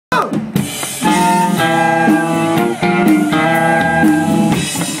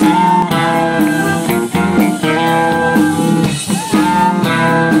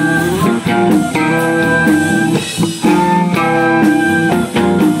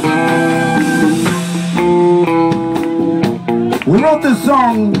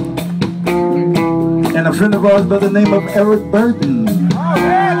friend of ours by the name of Eric Burton.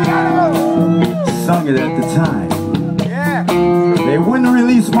 Sung it at the time. They wouldn't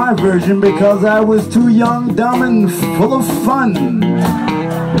release my version because I was too young, dumb, and full of fun. But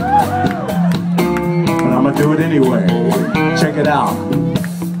I'm gonna do it anyway. Check it out.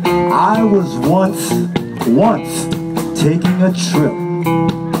 I was once taking a trip.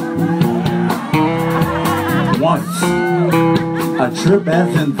 Once. A trip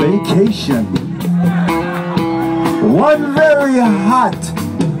as in vacation. One very hot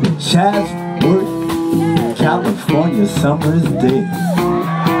Chatsworth, California summer's day.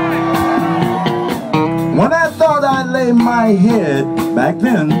 When I thought I'd lay my head back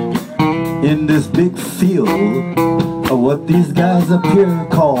then in this big field of what these guys up here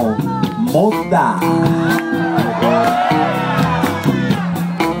call Mota.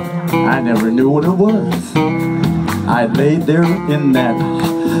 I never knew what it was. I laid there in that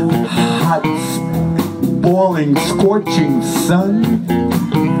hot, boiling, scorching sun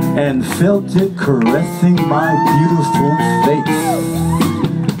and felt it caressing my beautiful face.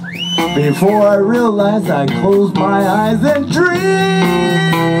 Before I realized, I closed my eyes and dreamed.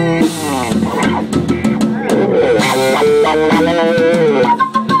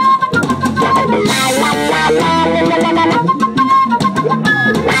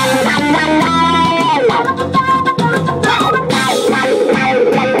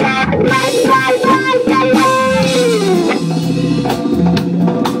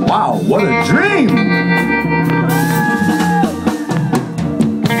 Wow, what a dream!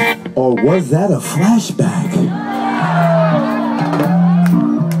 Or was that a flashback?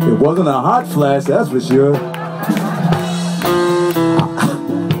 It wasn't a hot flash, that's for sure.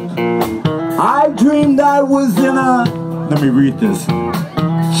 I dreamed I was in a, let me read this,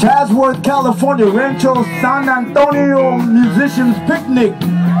 Chatsworth, California, Rancho San Antonio Musicians Picnic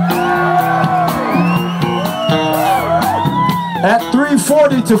at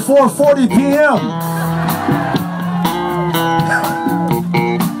 3:40 to 4:40 p.m.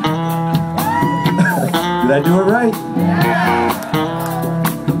 Did I do it right?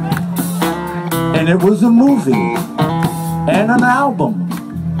 And it was a movie and an album.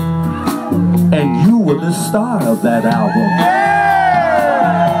 And you were the star of that album.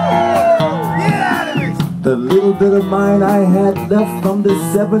 The little bit of mine I had left from the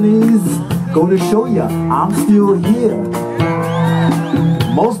 70s go to show you I'm still here.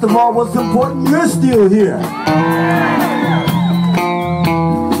 Most of all, what's important, you're still here.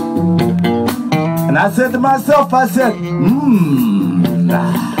 And I said to myself, I said,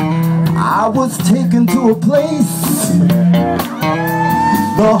 I was taken to a place,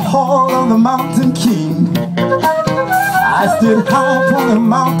 the Hall of the Mountain King. I stood high upon the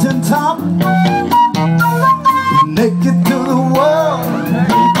mountain top, naked to the world,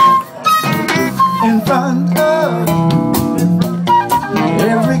 in front of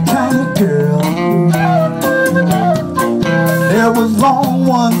every kind of girl. There was long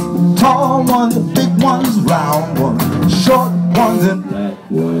ones, tall ones, big ones, round ones, short ones, and black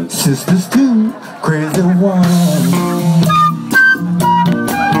ones, sisters too, crazy ones.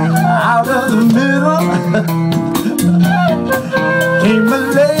 Out of the middle came a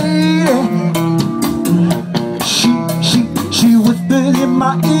lady. She whispered in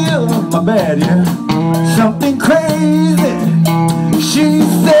my ear, my bad ear, something crazy. She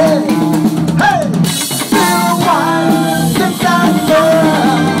said, hey, still wine, think I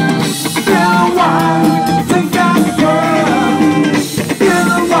girl, still wine, think I girl,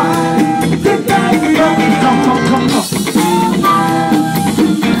 still wine, think I girl. Come on, come on.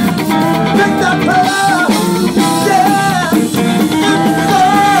 Think that girl, yeah, it's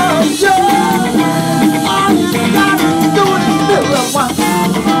so young. All you gotta do is still that wine,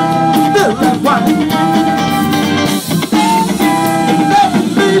 still that wine.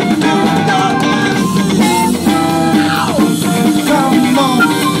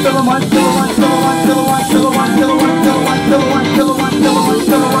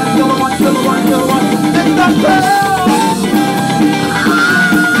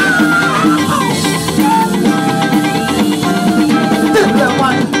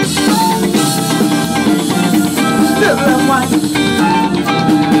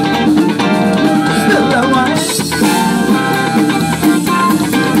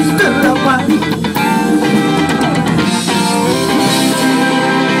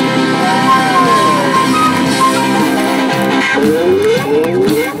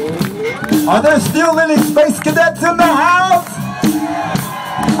 Are there still any space cadets in the house?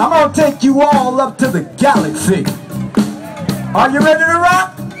 I'm gonna take you all up to the galaxy. Are you ready to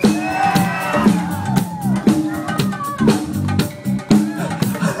rock?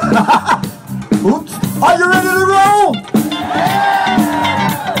 Oops. Are you ready to roll?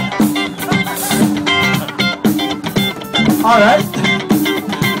 All right.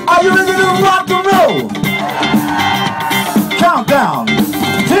 Are you ready to rock and roll? Countdown.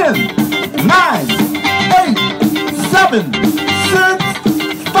 10, 9, 8, 7, 6,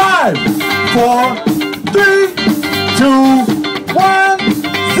 5, 4, 3, 2, 1,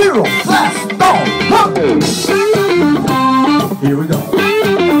 0. Blast off.